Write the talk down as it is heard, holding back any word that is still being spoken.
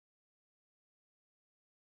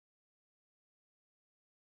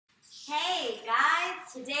Hey guys,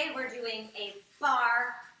 today we're doing a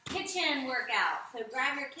bar kitchen workout. So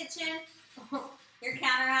grab your kitchen, your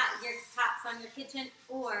countertops on your kitchen,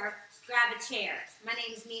 or grab a chair. My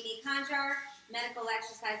name is Mimi Conjur, medical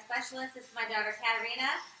exercise specialist. This is my daughter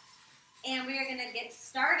Katarina, and we are going to get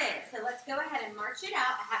started. So let's go ahead and march it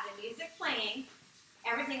out. I have the music playing.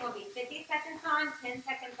 Everything will be 50 seconds on, 10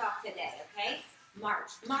 seconds off today, okay?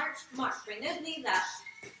 March, march, march. Bring those knees up.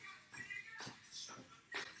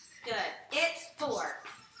 Good. It's 4,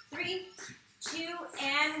 3, 2,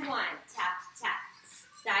 and 1. Tap, tap.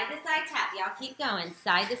 Side to side tap. Y'all keep going.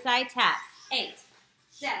 Side to side tap. 8,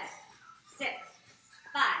 7, 6,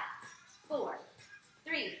 5, 4,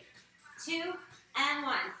 3, 2, and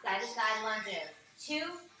 1. Side to side lunges. 2,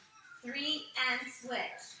 3, and switch.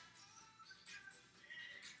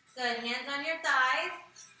 Good. Hands on your thighs.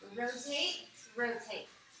 Rotate, rotate.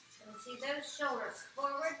 And see those shoulders.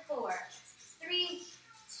 Forward, 4, 3,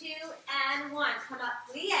 2, and 1. Come up,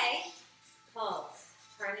 plie. Pulse.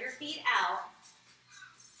 Turn your feet out.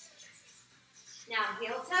 Now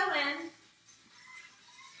heel toe in.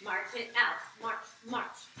 March it out. March,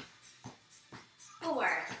 march. 4,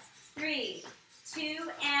 3, 2,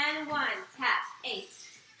 and 1. Tap. 8,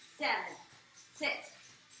 7, 6,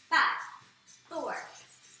 5, 4,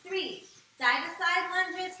 3. Side to side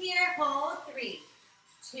lunges here. Hold. 3,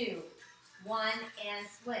 2, 1, and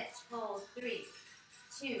switch. Hold. 3,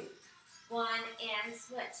 2, 1, and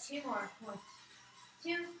switch. 2 more. 1,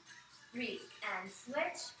 2, 3, and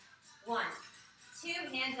switch. 1, 2.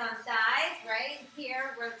 Hands on thighs. Right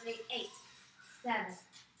here. Rotate. 8, 7,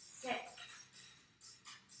 6,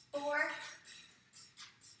 4.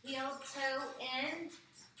 Heel toe in.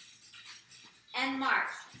 And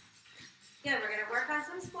march. Good. We're going to work on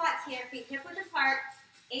some squats here. Feet hip width apart.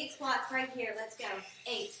 8 squats right here. Let's go.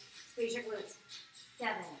 8. Squeeze your glutes.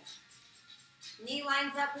 7. Knee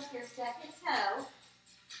lines up with your second toe.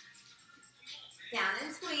 Down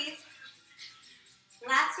and squeeze.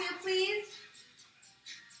 Last 2, please.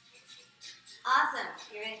 Awesome.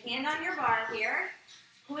 You're going to hand on your bar here.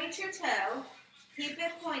 Point your toe. Keep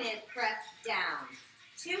it pointed. Press down.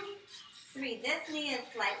 2, 3. This knee is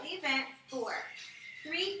slightly bent. 4,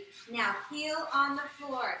 3. Now heel on the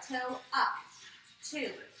floor. Toe up. 2,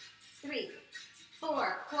 3,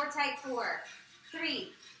 4. Core tight. 4,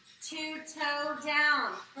 3, 2, toe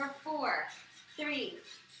down for 4, 3,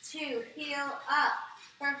 2, heel up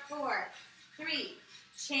for 4, 3.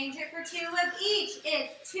 Change it for 2 of each.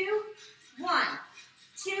 It's 2, 1,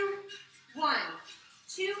 2, 1,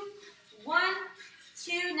 2, 1,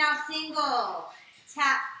 2. Now single.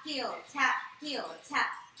 Tap, heel, tap, heel, tap,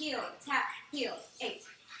 heel, tap, heel. 8,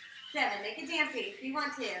 7. Make a dance beat if you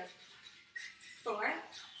want to. 4,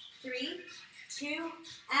 3, 2,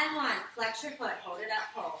 and 1. Flex your foot. Hold it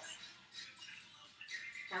up, pulse.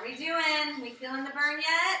 How are we doing? We feeling the burn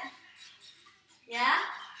yet? Yeah?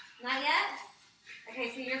 Not yet? Okay,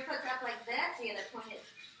 so your foot's up like this. So you have to point it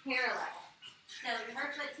parallel. So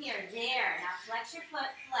her foot's here. There. Now flex your foot.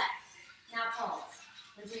 Flex. Now pulse.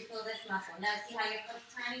 Would you feel this muscle? Now see how your foot's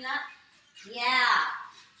turning up? Yeah.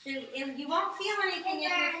 So you won't feel anything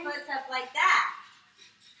if your foot's up like that.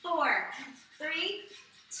 4, 3,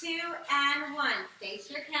 2, and 1. Face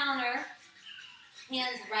your counter.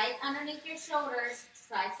 Hands right underneath your shoulders.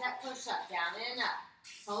 Tricep push-up. Down and up.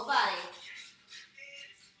 Whole body.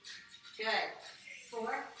 Good.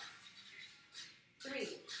 4, 3,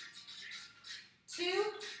 2,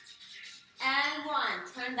 and 1.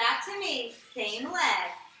 Turn back to me. Same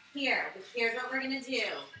leg. Here. Here's what we're going to do.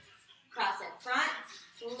 Cross it. Front.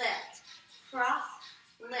 Lift. Cross.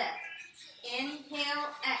 Lift. Inhale.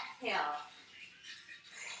 Exhale.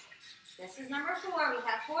 This is number 4. We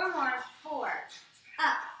have 4 more. 4.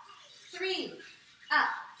 Up. 3. Up.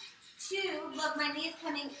 2. Look, my knee's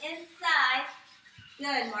coming inside.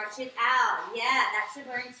 Good. March it out. Yeah, that should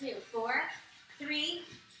burn too. 4, 3,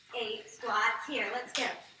 8. Squats here. Let's go.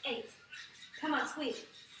 8. Come on, squeeze.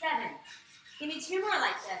 7. Give me 2 more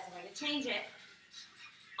like this. I'm going to change it.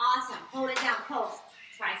 Awesome. Hold it down. Pulse.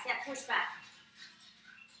 Tricep push back.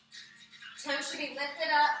 Toes should be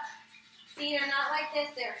lifted up. Feet are not like this.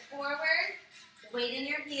 They're forward. Weight in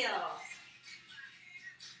your heels.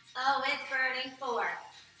 Oh, it's burning. 4,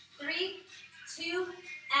 3, 2,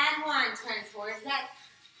 and 1. Turn towards that.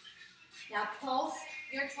 Now pulse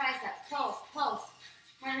your triceps. Pulse, pulse.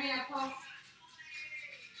 Marina, pulse.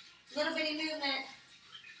 Little bitty movement.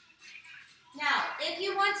 Now, if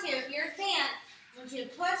you want to, if you're advanced, I want you to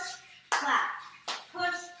push, clap.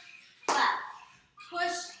 Push, clap.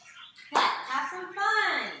 Push, clap. Have some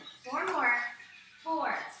fun. 4 more.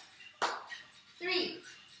 4, 3,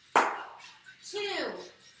 2,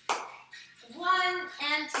 1,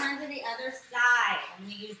 and turn to the other side. I'm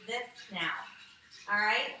going to use this now. All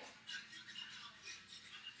right?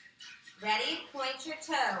 Ready? Point your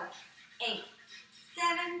toe. 8,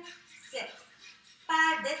 7, 6,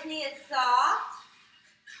 5. This knee is soft.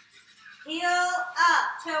 Heel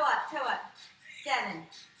up, toe up, toe up. 7,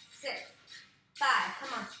 6, 5. Come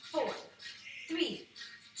on. 4, 3,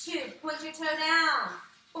 2. Point your toe down.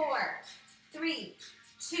 4, 3,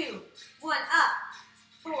 2, 1. Up.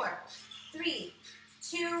 4, 3,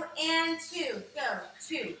 2, and 2. Go.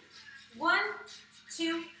 2, 1,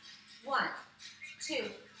 2, 1,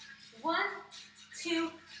 2, 1,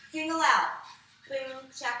 2. Single out. Boom,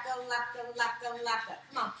 chaka, laka, laka, laka.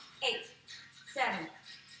 Come on. 8, 7,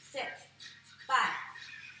 6, 5,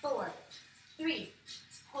 4, 3.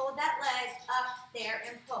 Hold that leg up there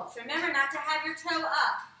and pulse. Remember not to have your toe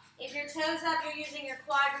up. If your toe's up, you're using your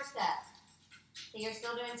quadricep. So you're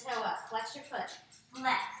still doing toe up. Flex your foot.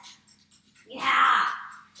 Flex. Yeah.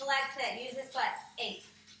 Flex it. Use this butt. 8,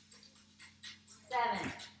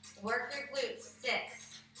 7. Work your glutes.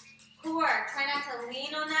 6. Core. Try not to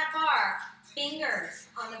lean on that bar. Fingers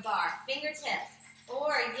on the bar. Fingertips.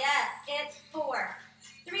 Or, yes, it's 4,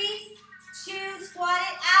 3, 2. Squat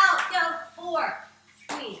it out. Go. 4.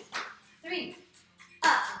 Squeeze. 3.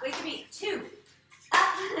 Up. Wait to beat. 2.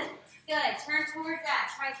 Up. Good. Turn towards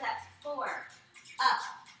that. Triceps. 4. Up.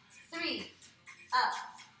 3. Up.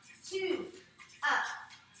 2. Up.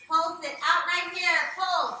 Pulse it out right here.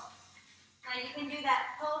 Pulse. Now you can do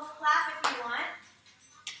that pulse clap if you want.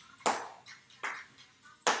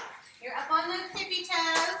 You're up on those tippy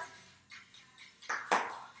toes.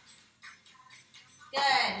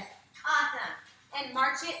 Good. Awesome. And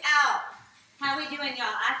march it out. How are we doing, y'all?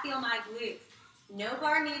 I feel my glutes. No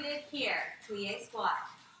bar needed here. Plie squat.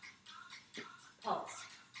 Pulse.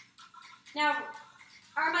 Now,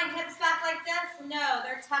 are my hips back like this? No,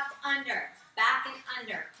 they're tucked under. Back and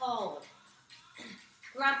under. Hold.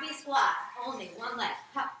 Grumpy squat. Only one leg.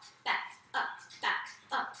 Up, back, up, back,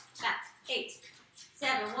 up, back. 8,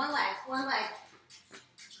 7. One leg. One leg.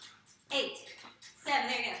 8, 7.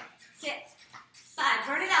 There you go. 6, 5.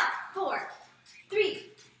 Burn it out. 4,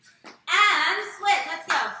 3. And switch. Let's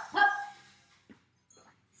go. Up.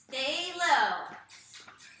 Stay low.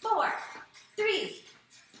 4, 3.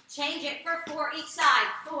 Change it for 4 each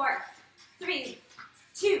side. 4, 3,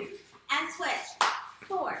 2. And switch.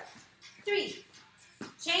 4, 3.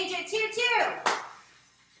 Change it. 2, 2.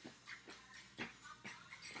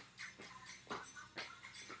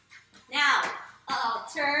 Now,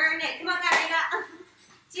 alternate. Come on, Karina.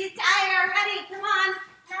 She's tired already. Come on.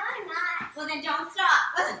 No, I'm not. Well, then don't stop.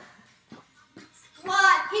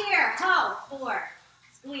 Squat here. Hold. 4.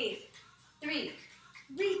 Squeeze. 3.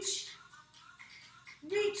 Reach.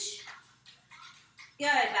 Reach.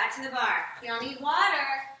 Good. Back to the bar. You don't need water.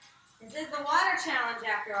 This is the water challenge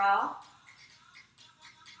after all.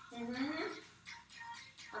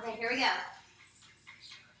 Okay, here we go.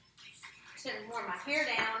 Shouldn't have worn my hair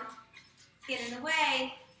down. Get in the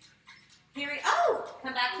way. Here we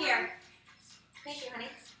come back here. Thank you, honey.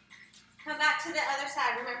 Come back to the other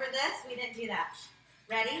side. Remember this? We didn't do that.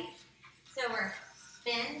 Ready? So we're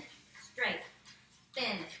bend, straight,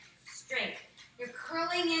 bend, straight. You're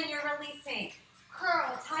curling in, you're releasing.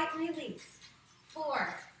 Curl, tight release.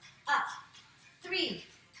 4, up, 3,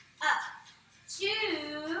 up, 2,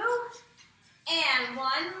 and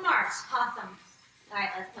 1, march. Awesome. All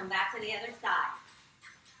right, let's come back to the other side.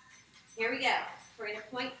 Here we go. We're going to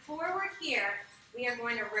point forward here. We are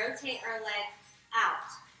going to rotate our leg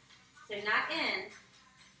out. So not in,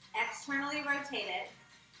 externally rotate it,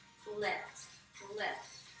 lift, lift.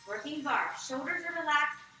 Working bar, shoulders are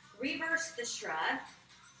relaxed, reverse the shrug,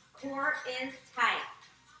 core is tight.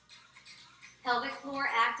 Pelvic floor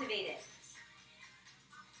activated.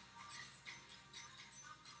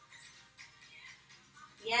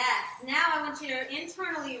 Yes, now I want you to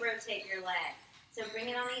internally rotate your leg. So bring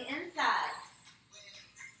it on the inside.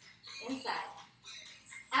 Inside.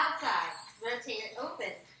 Outside. Rotate it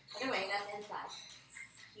open. Other way, that's inside.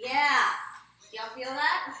 Yeah. Y'all feel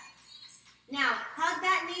that? Now, hug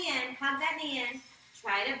that knee in. Hug that knee in.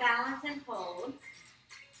 Try to balance and hold.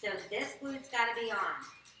 So this glute's got to be on.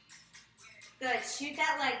 Good. Shoot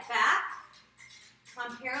that leg back.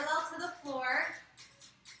 Come parallel to the floor.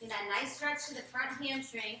 Do that nice stretch to the front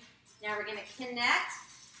hamstring. Now we're going to connect,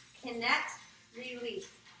 connect,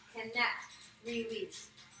 release, connect, release.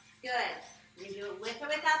 Good. You can do it with or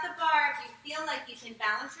without the bar. If you feel like you can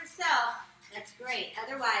balance yourself, that's great.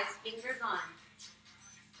 Otherwise, fingers on.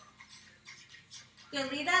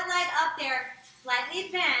 Good. Leave that leg up there, slightly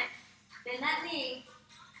bent. Bend that knee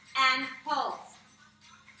and pulse.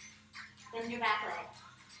 Bend your back leg.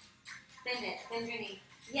 Bend it. Bend your knee.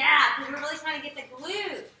 Yeah, because we're really trying to get the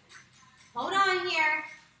glute. Hold on here.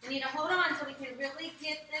 We need to hold on so we can really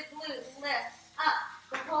get the glute. Lift up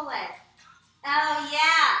the whole leg. Oh,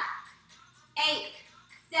 yeah. 8,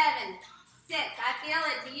 7, 6. I feel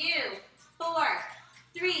it. Do you? 4,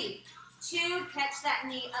 3, 2. Catch that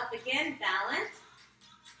knee up again. Balance.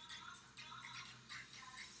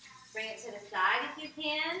 Bring it to the side if you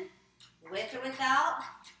can. With or without.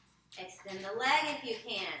 Extend the leg if you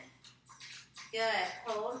can. Good.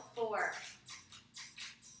 Hold. 4,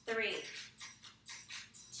 3,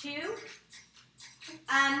 2,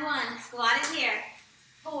 and 1. Squat it here.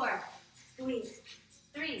 4. Squeeze.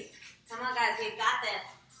 3. Come on, guys. We've got this.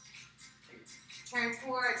 Turn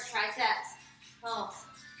towards triceps. Pulse.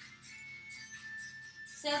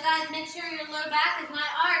 So, guys, make sure your low back is not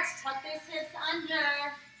arched. Tuck those hips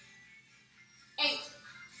under. 8,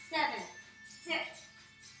 7, 6,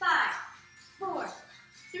 5, 4,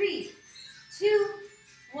 3, 2,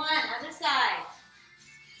 1. Other side.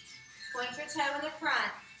 Point your toe in the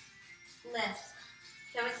front. Lift.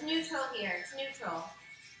 So it's neutral here. It's neutral.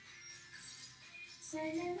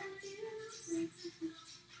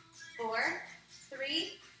 4,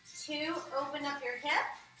 3, 2. Open up your hip.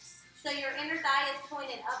 So your inner thigh is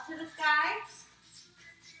pointed up to the sky.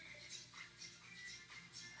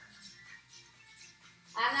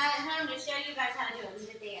 I'm not at home to show you guys how to do it. Leave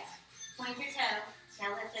it there. Point your toe. Now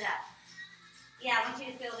lift it up. Yeah, I want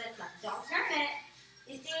you to feel this much. Don't turn it.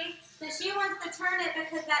 You see? So she wants to turn it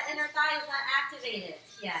because that inner thigh is not activated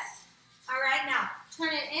yet. All right, now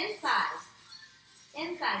turn it inside.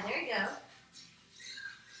 Inside. There you go.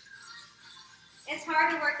 It's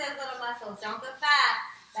hard to work those little muscles. Don't go fast.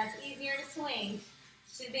 That's easier to swing.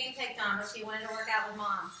 She's being picked on, but she wanted to work out with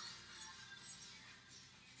mom.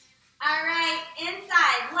 All right,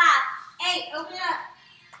 inside, last, 8, open it up.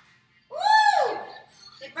 Woo!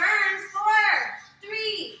 It burns, 4,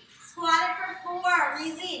 3, squat it for 4,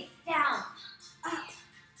 release, down, up,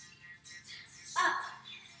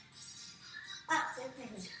 same thing,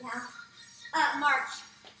 down, up, march.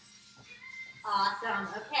 Awesome,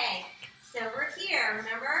 okay, so we're here,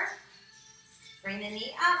 remember? Bring the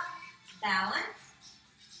knee up, balance.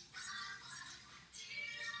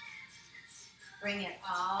 Bring it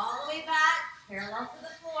all the way back, parallel to the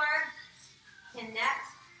floor. Connect,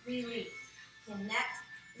 release. Connect,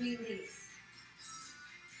 release.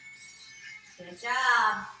 Good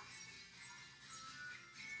job.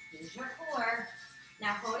 Use your core.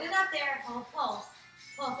 Now hold it up there, hold pulse.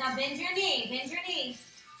 Pulse, now bend your knee, bend your knee.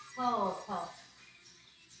 Hold, pulse.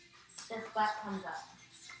 This butt comes up.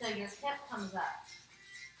 So your hip comes up.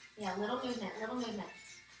 Yeah, little movement, little movement.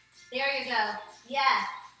 There you go. Yes.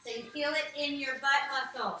 So you feel it in your butt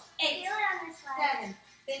muscle. 8, feel it on this side. 7.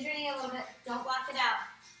 Bend your knee a little bit. Don't block it out.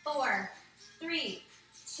 4, 3,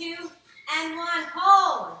 2, and 1.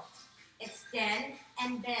 Hold. Extend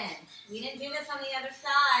and bend. We didn't do this on the other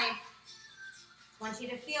side. I want you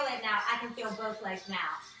to feel it now. I can feel both legs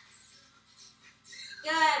now.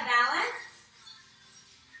 Good. Balance.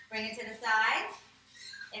 Bring it to the side.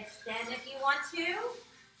 Extend if you want to.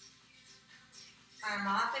 Arm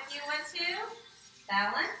off if you want to.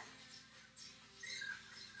 Balance.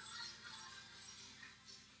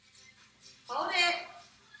 Hold it.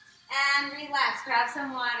 And relax. Grab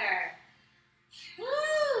some water.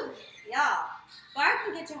 Woo! Y'all, Barre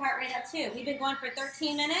can get your heart rate up too. We've been going for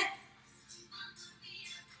 13 minutes.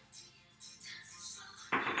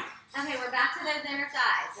 Okay, we're back to those inner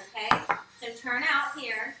thighs, okay? So turn out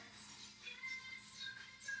here.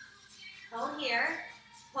 Hold here.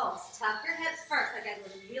 Pulse. Tuck your hips first. Like I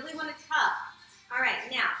really want to tuck. All right,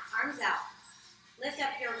 now, arms out. Lift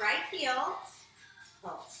up your right heel.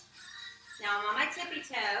 Pulse. Now I'm on my tippy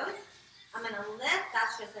toes. I'm going to lift.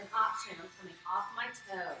 That's just an option. I'm coming off my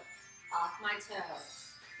toe. Off my toe.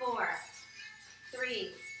 4, 3,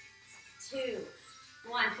 2,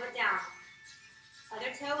 1. Foot down.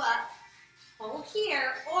 Other toe up. Hold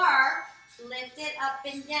here, or lift it up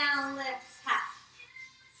and down. Lift, tap.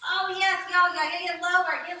 Oh, yes, y'all got to get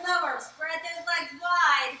lower. Get lower. Spread those legs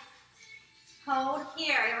wide. Hold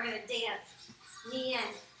here. We're going to dance. Knee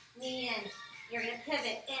in, knee in. You're going to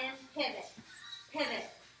pivot in, pivot, pivot,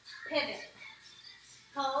 pivot.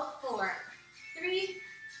 Hold. 4, 3,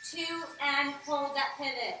 2, and hold that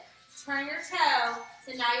pivot. Turn your toe.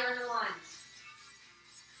 So now you're in a lunge.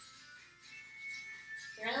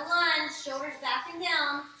 You're in a lunge. Shoulders back and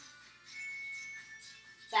down.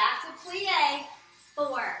 Back to plie.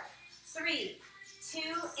 4, 3, 2,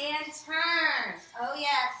 and turn. Oh,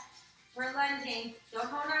 yes. We're lunging. Don't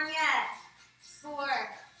hold on yet. 4,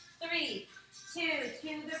 3, 2,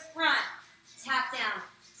 to the front. Tap down.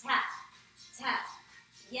 Tap. Tap.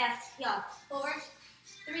 Yes, heel. 4,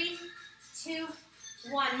 3, 2,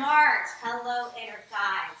 1. March. Hello, inner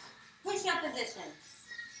thighs. Push-up position.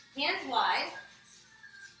 Hands wide.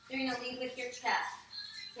 You're going to lead with your chest.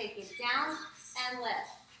 Take it down and lift.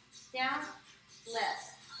 Down,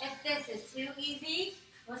 lift. If this is too easy,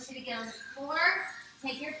 I want you to get on the floor.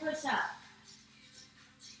 Take your push-up.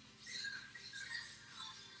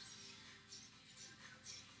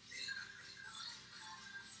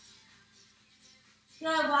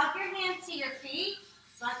 Good. Walk your hands to your feet.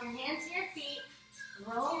 Walk your hands to your feet.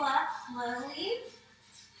 Roll up slowly.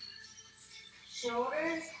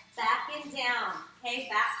 Shoulders back and down. Okay,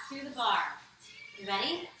 back to the bar. You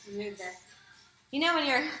ready? Move this. You know when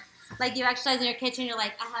you're, like you exercise in your kitchen, you're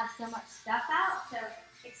like, I have so much stuff out, so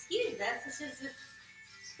excuse this. This is just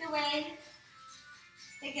the way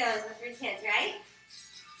it goes with your kids, right?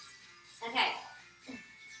 Okay.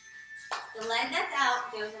 The leg that's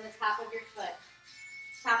out goes on the top of your foot.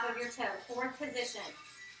 Top of your toe, 4th position.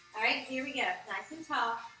 All right, here we go. Nice and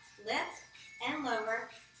tall. Lift and lower,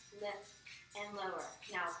 lift and lower.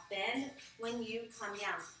 Now bend when you come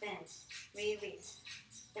down. Bend, release,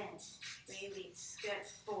 bend, release. Good.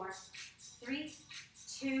 4, 3,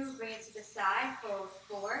 2. Bring it to the side. Hold.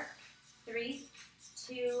 4, 3,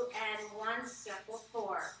 2, and 1. Circle.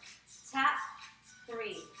 4. Tap.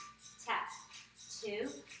 3. Tap. 2.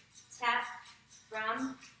 Tap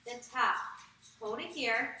from the top. Hold it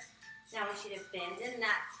here. Now I want you to bend in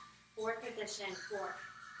that 4th position. 4,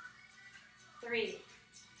 3,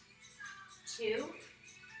 2,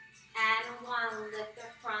 and 1. Lift the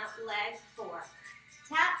front leg. 4.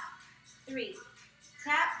 Tap. 3.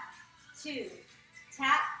 Tap. 2.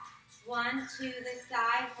 Tap. 1 to the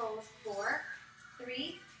side. Hold. 4,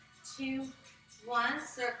 3, 2, 1.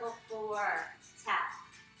 Circle. 4. Tap.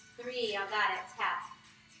 3. I got it. Tap.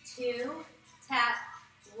 2. Tap.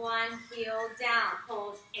 1. Heel down.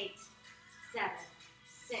 Hold. 8, 7,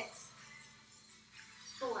 6,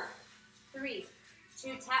 4, 3,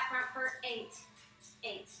 2. Tap front for 8,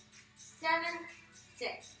 8, 7,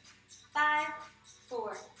 6, 5,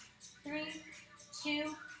 4, 3,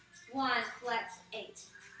 2, 1. Flex. 8,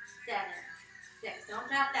 7, 6. Don't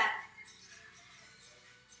drop that.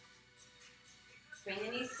 Bring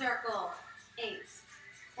the knee circle. 8.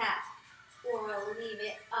 Tap. Or leave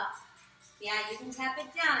it up. Yeah, you can tap it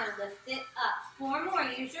down or lift it up. 4 more.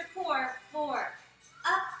 Use your core. 4.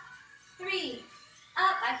 Up. 3.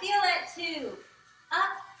 Up. I feel it. 2.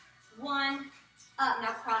 Up. 1. Up.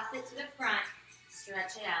 Now cross it to the front.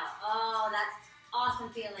 Stretch it out. Oh, that's awesome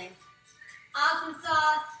feeling. Awesome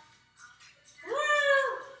sauce. Woo!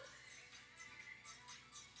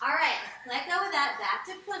 All right. Let go of that. Back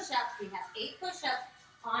to push-ups. We have 8 push-ups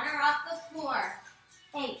on or off the floor.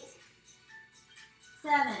 8.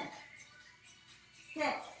 7. 6,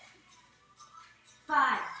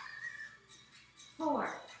 5, 4,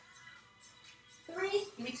 3,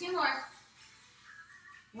 give me 2 more.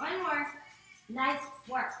 1 more. Nice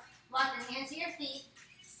work. Walk your hands to your feet.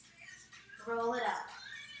 Roll it up.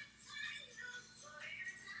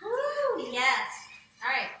 Woo, yes.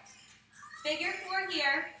 All right. Figure 4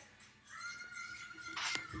 here.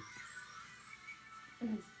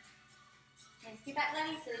 And keep that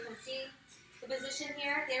Lenny so you can see the position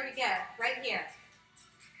here. There we go. Right here.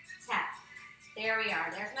 Tap. There we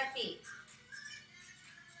are. There's my feet.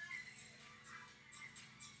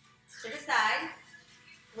 To the side.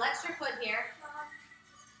 Flex your foot here.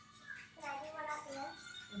 Can I do one up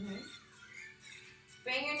here?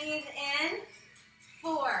 Bring your knees in.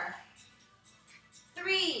 4,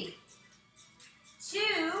 3, 2,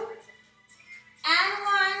 and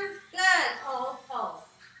 1. Good. Hold pulse.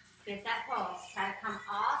 Get that pulse. Try to come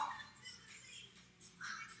off.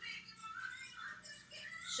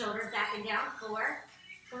 Shoulders back and down. 4,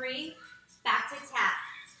 3, back to tap.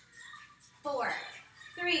 4,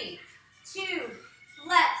 3, 2,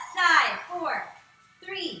 left side. 4,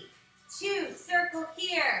 3, 2, circle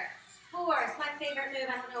here. 4, it's my favorite move.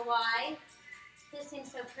 I don't know why. This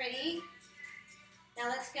seems so pretty. Now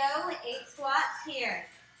let's go. 8 squats here.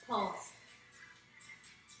 Pulse.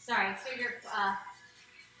 Sorry, so your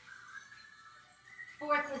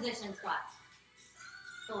 4th position squats.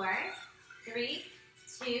 4, 3,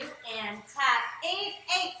 2, and tap. 8,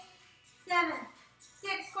 8, 7,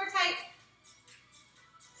 6, core tight.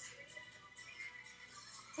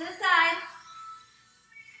 To the side.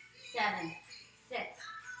 7, 6,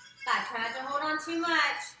 5. Try not to hold on too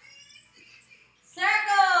much.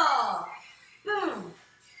 Circle. Boom.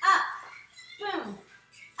 Up. Boom.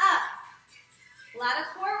 Up. A lot of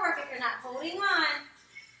core work if you're not holding on.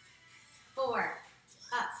 4.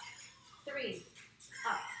 Up. 3.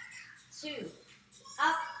 Up. 2.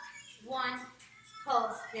 Up. 1.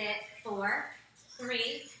 Pulse it. 4,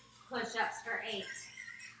 3 push-ups for 8.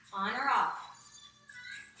 On or off.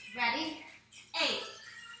 Ready? 8.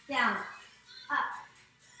 Down. Up.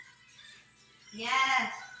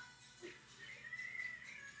 Yes.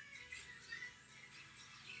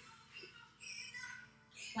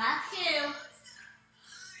 Last 2.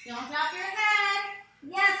 Don't drop your head.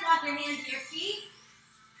 Yes, walk your hands to your feet.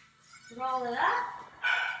 Roll it up.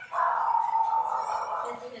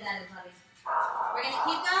 Just look at that, buddy. We're going to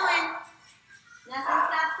keep going. Nothing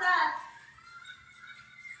stops us.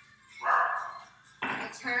 I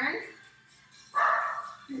turn.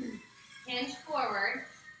 Hinge forward.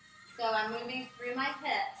 So I'm moving through my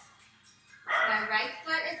hips. My right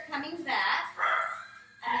foot is coming back.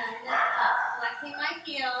 And then lift up. Flexing my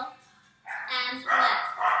heel. And flex.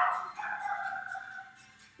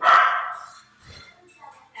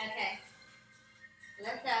 Okay.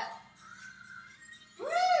 Lift up. Woo!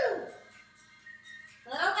 A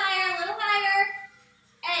little higher, a little higher.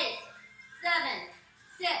 8, 7,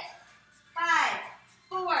 6, 5,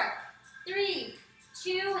 4, 3, 2,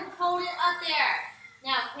 and hold it up there.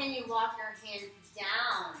 Now, can you walk your hands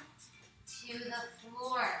down to the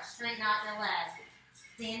floor? Straighten out your leg.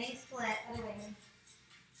 Standing split. Other way.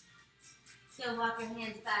 So walk your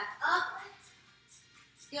hands back up.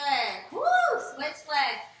 Good. Woo! Switch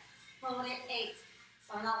legs. Hold it 8.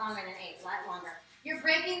 Oh, not longer than 8. A lot longer. You're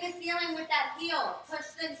breaking the ceiling with that heel. Push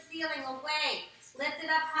the ceiling away. Lift it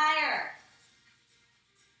up higher.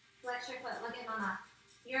 Flex your foot. Look at mama.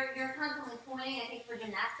 You're constantly pointing, I think, for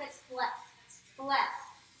gymnastics. Flex. Flex.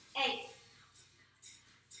 8.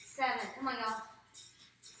 7. Come on, y'all.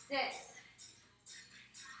 6.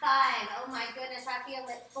 5. Oh, my goodness. I feel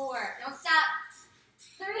it. 4. Don't stop.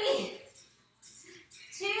 3.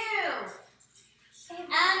 2.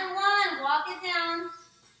 And 1. Walk it down.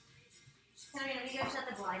 Can we go shut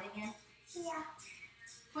the blind again? Yeah.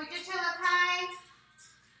 Put your toe up high.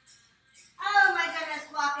 Oh my goodness,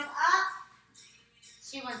 walk it up.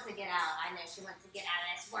 She wants to get out. I know she wants to get out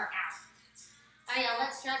of this workout. Oh yeah,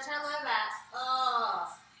 let's stretch our low back.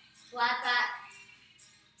 Oh, flat back.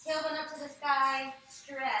 Tailbone up to the sky.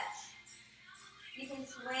 Stretch. You can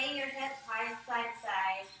sway your hips side to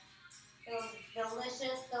side. Feels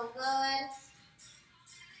delicious, so good.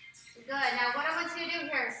 Good. Now what I want you to do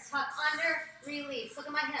here is tuck under, release. Look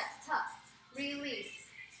at my hips. Tuck, release,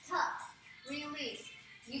 tuck, release.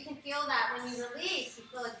 You can feel that when you release, you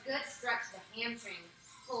feel a good stretch to the hamstrings.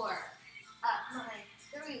 4, up,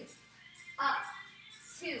 3, up,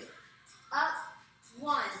 2, up,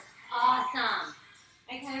 1. Awesome.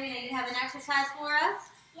 Okay, Karina, you have an exercise for us?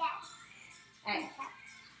 Yes. Okay.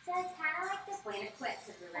 So it's kind of like this. Explain it quick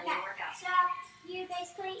because we're ready to work out. So you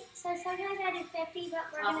basically, so sometimes I do 50, but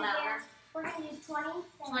we're gonna do 20.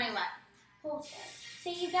 20 what? Pulses. So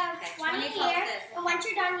you go Okay, 20 20 here, pulses. and once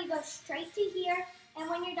you're done, you go straight to here, and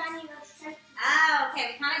when you're done, you go straight to here. Oh,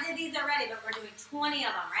 okay. We kind of did these already, but we're doing 20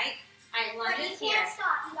 of them, right? All right, But you lunges here. can't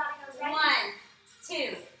stop. You gotta go right 1,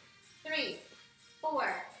 2, 3,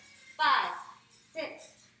 4, 5, 6,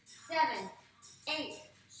 7, 8,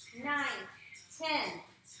 9, 10,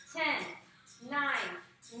 10, 9.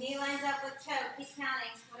 Knee lines up with toe. Keep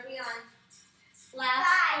counting. What are we on? Last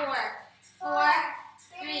 5, 4, 4,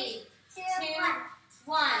 3, 2, 2, 1.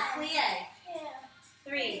 1. Plie. 2,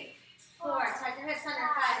 3, 4. Tuck your hips under.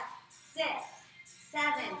 5, 6,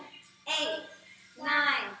 7, 8, 9.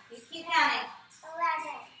 You keep counting.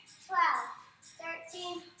 11, 12,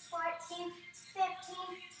 13, 14,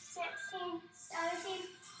 15, 16, 17,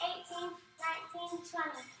 18, 19,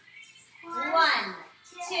 20. 1,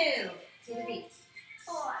 2. To the beat.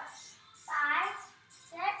 4, 5,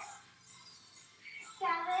 6,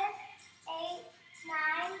 7, 8,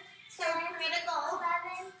 9, So critical.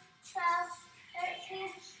 11, 12, 13,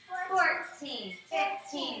 14,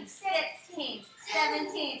 15, 16,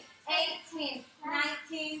 17, 18,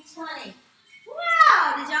 19, 20.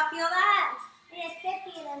 Wow! Did y'all feel that? We did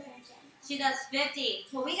 50 of those in gym. She does 50.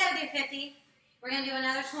 Well, we got to do 50. We're going to do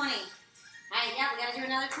another 20. All right, yeah, we got to do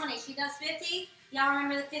another 20. She does 50. Y'all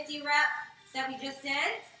remember the 50 rep that we just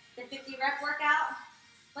did? The 50 rep workout?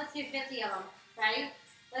 Let's do 50 of them. Ready?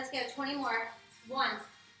 Let's go 20 more. 1.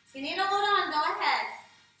 If you need to hold on, go ahead.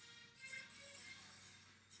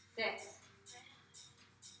 6.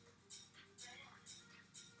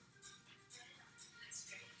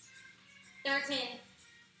 13,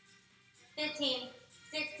 15,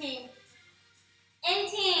 16,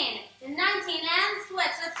 18, 19, and switch.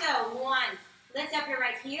 Let's go. 1. Lift up your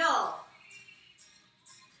right heel.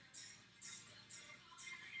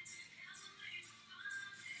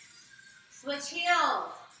 Switch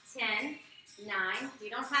heels. 10, 9. You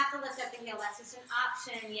don't have to lift up the heel. That's just an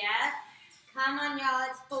option. Yes. Come on, y'all.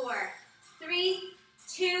 It's 4, 3,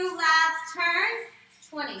 2, last turn,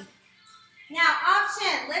 20. Now,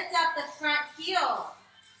 option, lift up the front heel.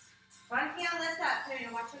 Front heel lifts up. Here,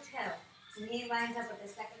 now watch your toe. Knee lines up with the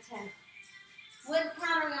second toe. What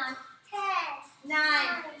count are we on? 10, 9,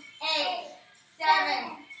 8,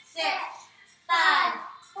 7, 6, 5,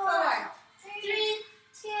 4, 3,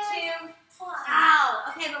 2, 1. ow.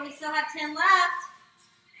 Okay, but we still have 10 left.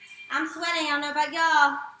 I'm sweating. I don't know about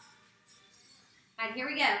y'all. All right, here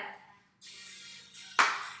we go.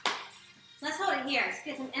 Let's hold it here. Let's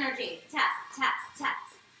get some energy. Tap, tap, tap.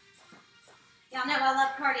 Y'all know I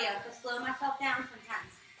love cardio, but slow myself down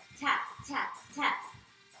sometimes. Tap, tap, tap.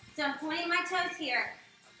 So I'm pointing my toes here.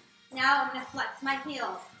 Now I'm going to flex my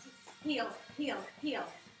heels. Heel, heel, heel.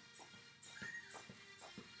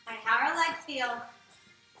 All right, how our legs feel.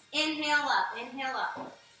 Inhale up, inhale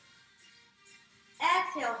up.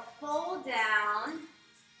 Exhale, fold down.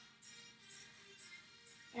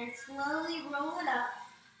 And slowly roll it up.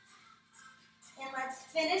 And let's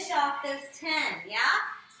finish off those 10, yeah?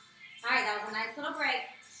 All right, that was a nice little break.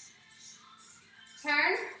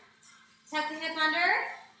 Turn, tuck the hip under.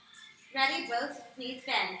 Ready, both knees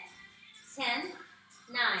bend. 10,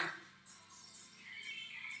 9.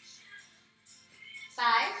 5,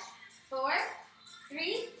 4,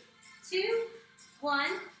 3, 2, 1,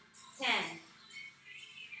 10.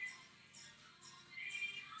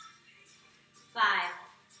 5,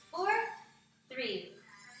 4, 3,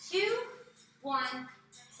 2, 1,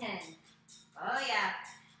 10. Oh yeah.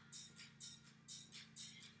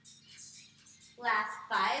 Last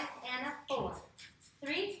 5 and a 4.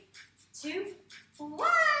 3, 2, 1.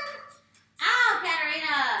 Ow,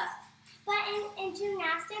 Katarina. But in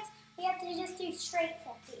gymnastics, we have to just do straight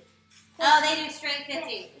 50. Oh, they do straight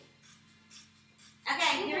 50.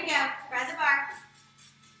 Okay, here we go. Grab the bar.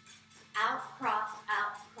 Out, cross,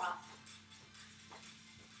 out, cross.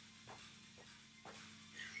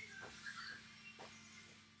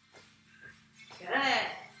 Good.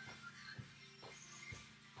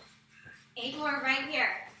 8 more right here.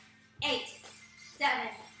 8, 7,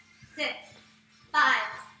 6, 5,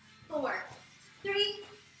 4, 3,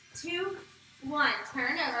 2, 1.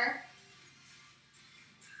 Turn over.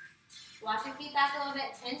 Walk your feet back a little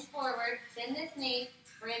bit. Hinge forward. Bend this knee.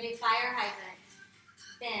 We're going to do fire hydrants.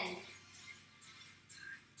 Bend.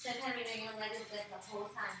 Sometimes you're going to let it lift the whole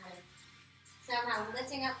time, honey. So I'm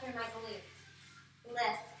lifting up through my glutes.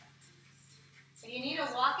 Lift. If you need to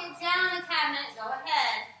walk it down the cabinet, go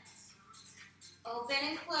ahead. Open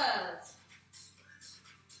and close.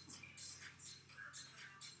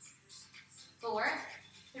 4,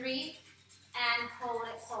 3, and hold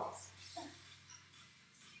it close.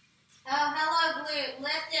 Oh, hello, glute.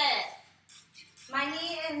 Lift it. My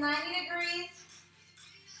knee is 90 degrees.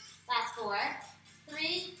 Last 4,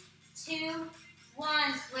 3, 2,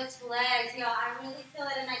 1. Switch legs, y'all. I really feel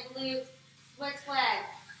it in my glutes. Switch legs.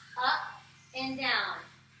 Up and down.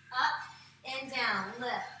 Up and down.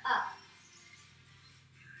 Lift. Up.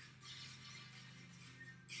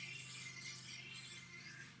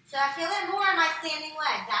 So I feel it more in my standing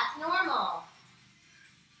leg. That's normal.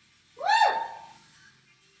 Woo!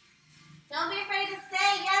 Don't be afraid to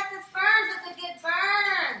say, yes, this burns. It's a good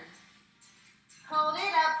burn. Hold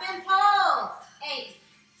it up and pulse. 8,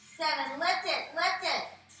 7, lift it, lift it.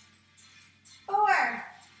 4,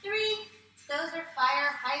 3, those are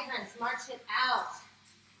fire hydrants. March it out.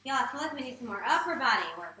 Y'all, I feel like we need some more upper body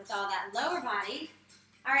work with all that lower body.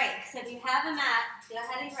 All right, so if you have a mat, go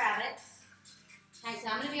ahead and grab it. All right, so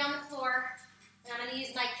I'm going to be on the floor, and I'm going to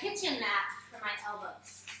use my kitchen mat for my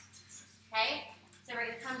elbows. Okay? So we're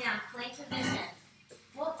going to come down, plank position.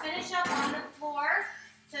 We'll finish up on the floor.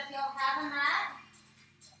 So if you'll have a mat,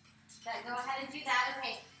 go ahead and do that.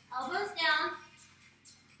 Okay, elbows down.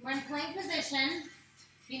 We're in plank position.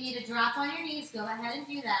 If you need to drop on your knees, go ahead and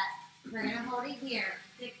do that. We're going to hold it here.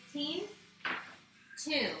 16,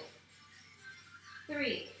 2,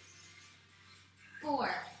 3, 4,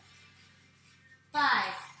 5,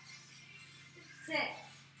 6,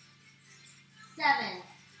 7,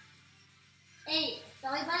 8.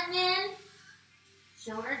 Belly button in.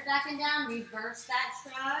 Shoulders back and down. Reverse that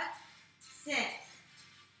shrug. 6,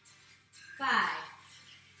 5,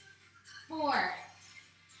 4,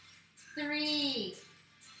 3,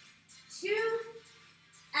 2,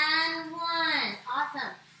 and 1.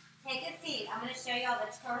 Awesome. Take a seat. I'm going to show you all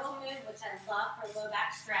the turtle move, which I love for low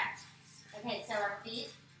back stretch. Okay, so our feet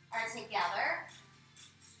are together.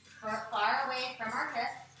 We're far away from our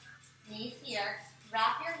hips. Knees here.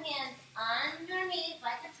 Wrap your hands underneath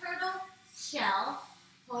like a turtle shell.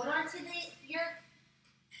 Hold on to your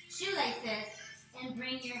shoelaces and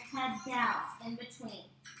bring your head down in between.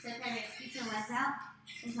 So kind of scoot your legs out.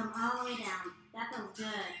 and come all the way down. That feels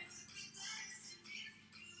good.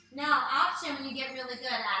 Now, option when you get really good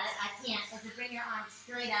at it, I can't, is to bring your arms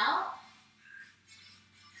straight out.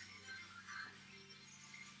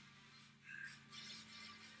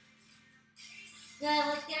 Good,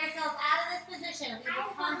 let's get ourselves out of this position. We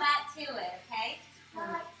will come back to it, okay?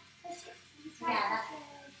 Yeah,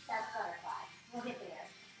 that's butterfly. We'll get there.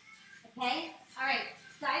 Okay? All right,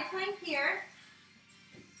 side plank here.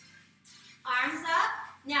 Arms up.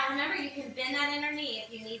 Now remember, you can bend that inner knee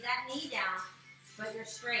if you need that knee down, but you're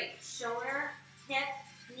straight. Shoulder, hip,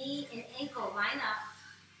 knee, and ankle line up.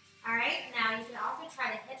 All right, now you can also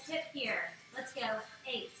try to hip tip here. Let's go.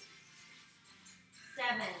 8,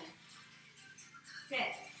 7, 6,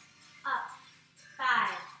 up, 5,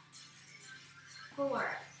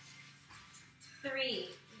 4, 3,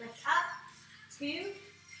 lift up, 2,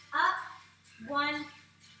 up, 1,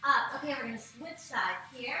 up. Okay, we're going to switch sides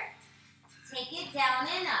here. Take it down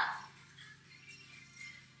and up.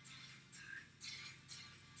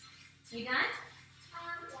 You done?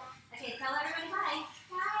 Yeah. Okay, tell everybody bye.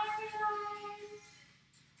 Bye,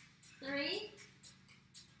 everyone. 3,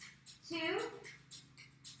 2,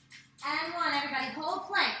 and 1. Everybody, hold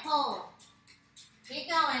plank, hold. Keep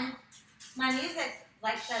going. My music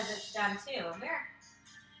says it's done too.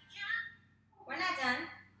 We're not done.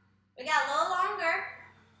 We got a little longer.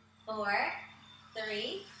 4,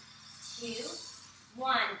 3, 2,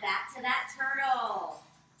 1. Back to that turtle.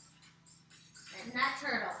 And that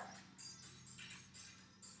turtle.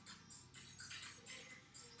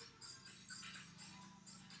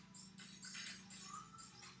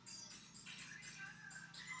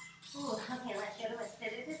 Ooh, okay, let's go to a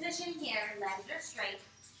seated position here. Legs are straight.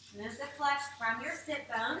 Move the flesh from your sit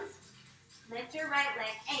bones. Lift your right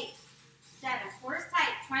leg. 8, 7. Core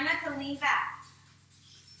tight. Try not to lean back.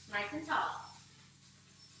 Nice and tall.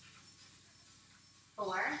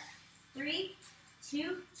 4, 3,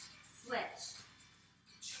 2, switch.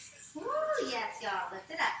 Woo, yes, y'all. Lift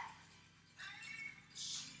it up.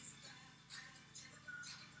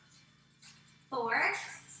 4,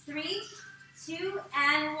 3, 2,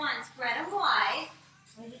 and 1. Spread them wide.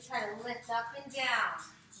 We need to try to lift up and down.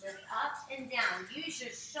 Lift up and down. Use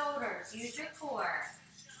your shoulders. Use your core.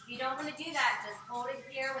 If you don't want to do that, just hold it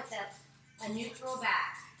here with a neutral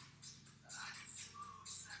back.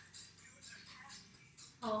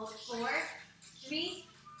 Hold. 4, 3,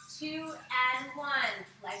 2, and 1.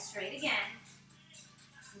 Legs straight again.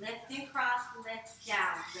 Lift and cross, lift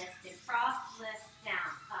down. Lift and cross, lift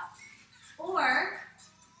down. Up. Or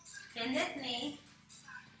bend this knee.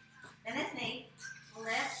 Bend this knee.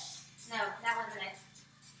 Lift. No, that wasn't it.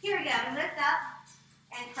 Here we go. Lift up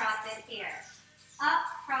and cross it here. Up,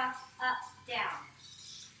 cross, up, down.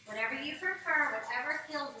 Whatever you prefer, whatever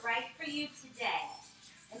feels right for you today.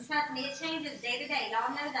 And trust me, it changes day to day. Y'all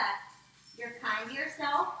know that. You're kind to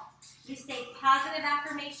yourself. You say positive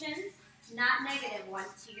affirmations, not negative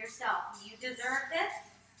ones to yourself. You deserve this.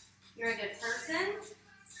 You're a good person.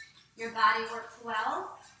 Your body works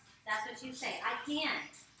well. That's what you say. I can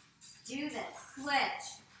do this. Switch.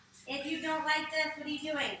 If you don't like this, what are you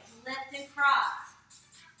doing? Lift and cross.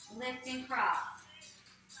 Lift and cross.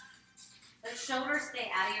 The shoulders stay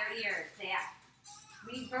out of your ears. Stay out.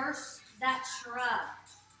 Reverse that shrug.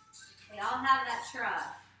 We all have that shrug.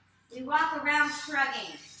 We walk around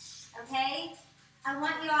shrugging. Okay? I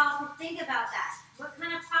want you all to think about that. What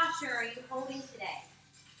kind of posture are you holding today?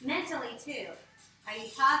 Mentally, too. Are you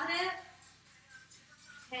positive?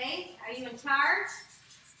 Okay? Are you in charge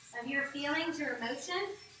of your feelings, your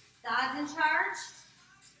emotions? God's in charge.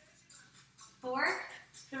 4,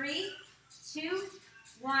 3, 2,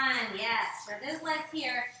 1. Yes. For those legs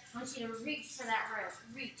here, I want you to reach for that rope.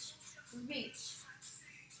 Reach. Reach.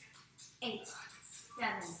 8,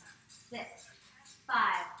 7, 6, 5,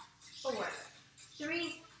 4,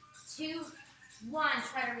 3, 2, 1.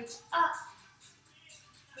 Try to reach up.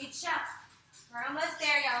 Reach up. We're almost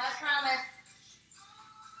there, y'all. I promise.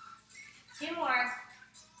 2 more.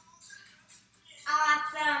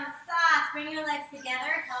 Awesome. Sauce. Bring your legs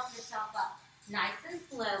together. Help yourself up. Nice and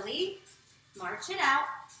slowly. March it out.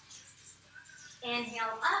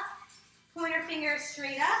 Inhale up. Pointer fingers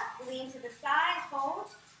straight up. Lean to the side. Hold.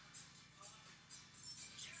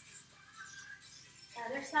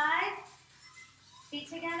 Other side. Feet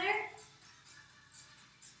together.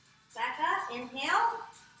 Back up. Inhale.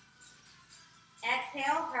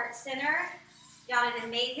 Exhale. Heart center. Y'all did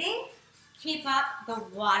amazing. Keep up the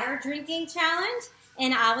water drinking challenge.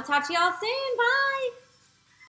 And I will talk to y'all soon. Bye.